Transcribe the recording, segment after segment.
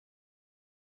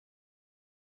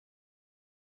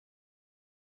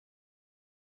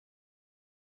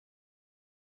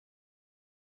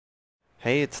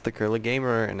Hey, it's the Curly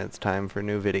Gamer, and it's time for a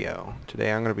new video.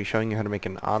 Today I'm going to be showing you how to make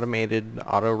an automated,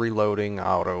 auto-reloading,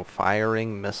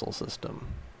 auto-firing missile system.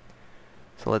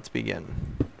 So let's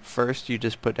begin. First, you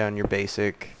just put down your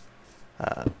basic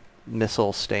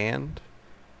missile stand.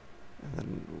 And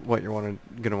then what you're going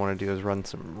to want to do is run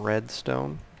some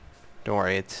redstone. Don't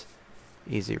worry, it's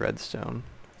easy redstone.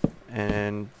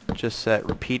 And just set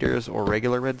repeaters or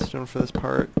regular redstone for this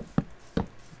part.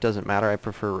 Doesn't matter, I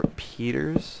prefer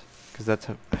repeaters, because that's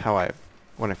how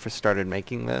when I first started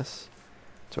making this,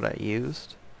 that's what I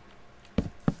used.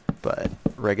 But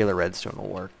regular redstone will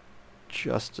work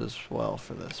just as well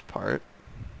for this part.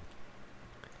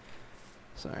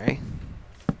 Sorry.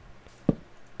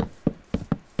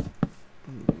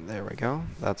 There we go.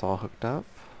 That's all hooked up.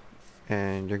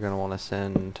 And you're going to want to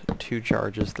send 2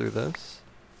 charges through this.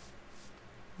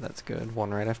 That's good.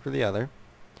 One right after the other.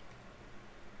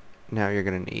 Now you're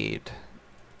going to need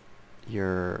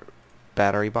your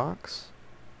battery box,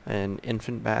 an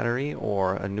infant battery,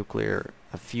 or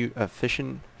a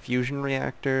fission fusion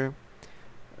reactor,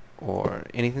 or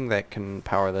anything that can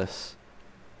power this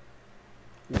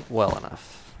well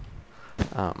enough.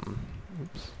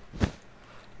 Oops.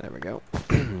 There we go.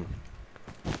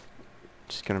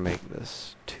 Just gonna make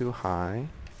this too high.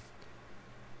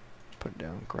 Put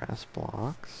down grass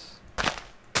blocks.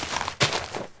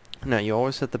 Now you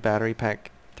always set the battery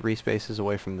pack 3 spaces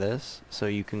away from this, so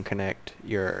you can connect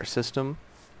your system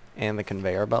and the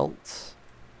conveyor belts.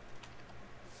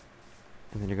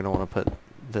 And then you're going to want to put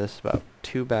this about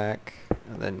 2 back,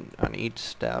 and then on each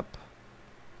step.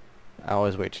 I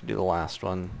always wait to do the last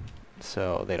one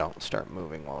so they don't start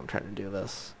moving while I'm trying to do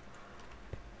this.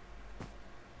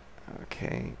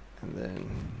 Okay, and then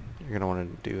you're going to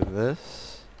want to do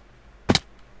this.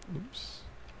 Oops.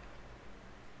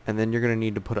 And then you're going to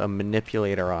need to put a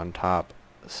manipulator on top,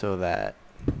 so that,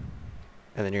 and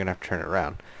then you're gonna have to turn it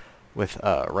around with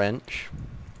a wrench,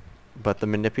 but the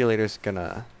manipulator's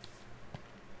gonna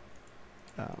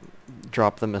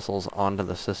drop the missiles onto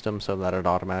the system so that it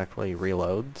automatically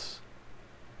reloads.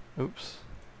 Oops.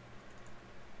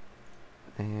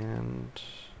 And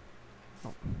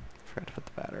forgot to put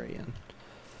the battery in.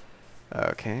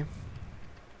 Okay. And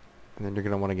then you're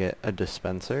gonna want to get a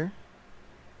dispenser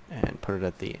and put it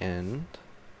at the end.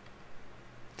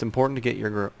 It's important to get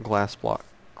your grass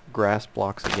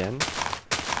blocks again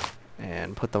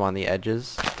and put them on the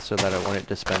edges so that when it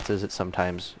dispenses, it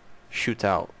sometimes shoots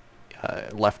out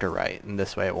left or right, and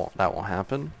this way that won't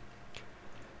happen.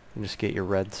 And just get your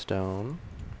redstone,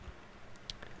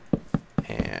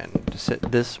 and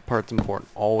this part's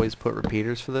important. Always put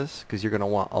repeaters for this, because you're going to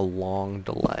want a long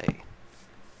delay.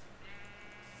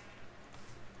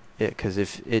 Because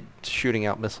if it's shooting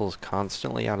out missiles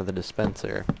constantly out of the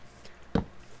dispenser,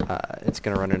 it's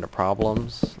going to run into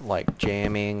problems like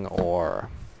jamming, or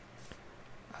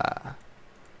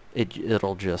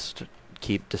it'll just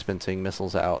keep dispensing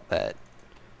missiles out that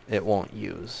it won't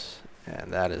use,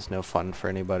 and that is no fun for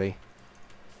anybody.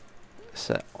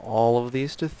 Set all of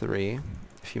these to 3.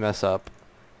 If you mess up,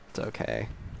 it's okay.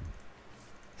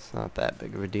 It's not that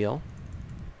big of a deal.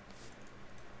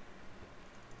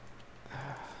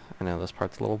 I know this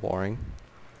part's a little boring.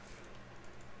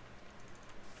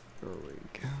 There we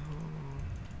go.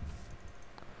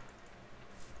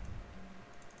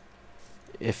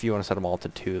 If you want to set them all to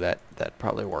 2, that'd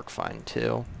probably work fine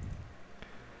too.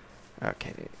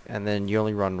 Okay, and then you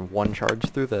only run 1 charge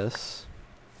through this.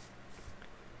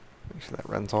 Make sure that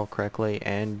runs all correctly,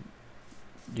 and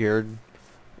you're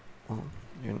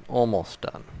almost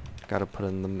done. Gotta put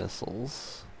in the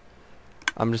missiles.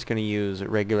 I'm just gonna use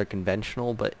regular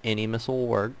conventional, but any missile will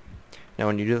work. Now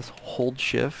when you do this, hold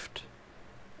shift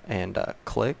and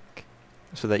click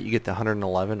so that you get the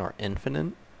 111 or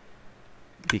infinite,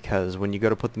 because when you go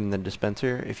to put them in the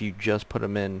dispenser, if you just put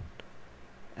them in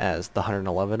as the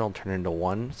 111, it'll turn into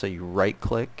 1. So you right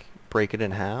click, break it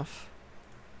in half,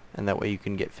 and that way you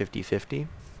can get 50-50.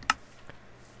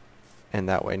 And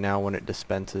that way now when it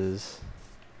dispenses,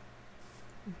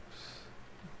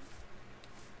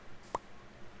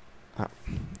 oh,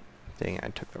 dang, I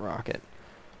took the rocket.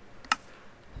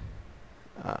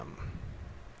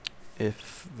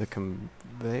 If the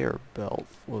conveyor belt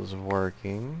was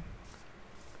working,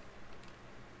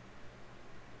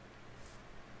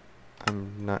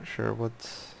 I'm not sure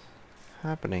what's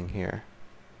happening here.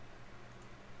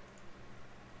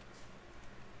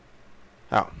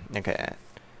 Oh, okay.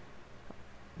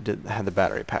 I had the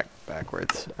battery pack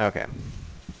backwards. Okay.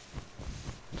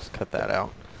 Just cut that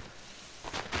out.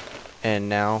 And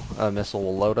now a missile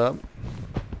will load up.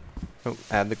 Oh,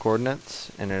 add the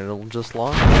coordinates, and it'll just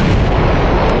launch.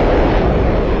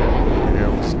 And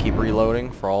it'll just keep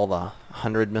reloading for all the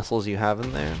 100 missiles you have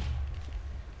in there.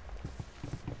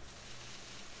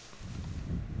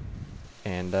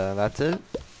 And that's it.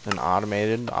 An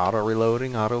automated,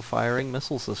 auto-reloading, auto-firing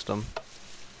missile system.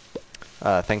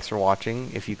 Thanks for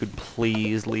watching. If you could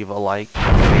please leave a like,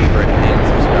 favorite, and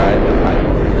subscribe, I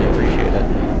would really appreciate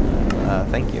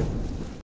it. Thank you.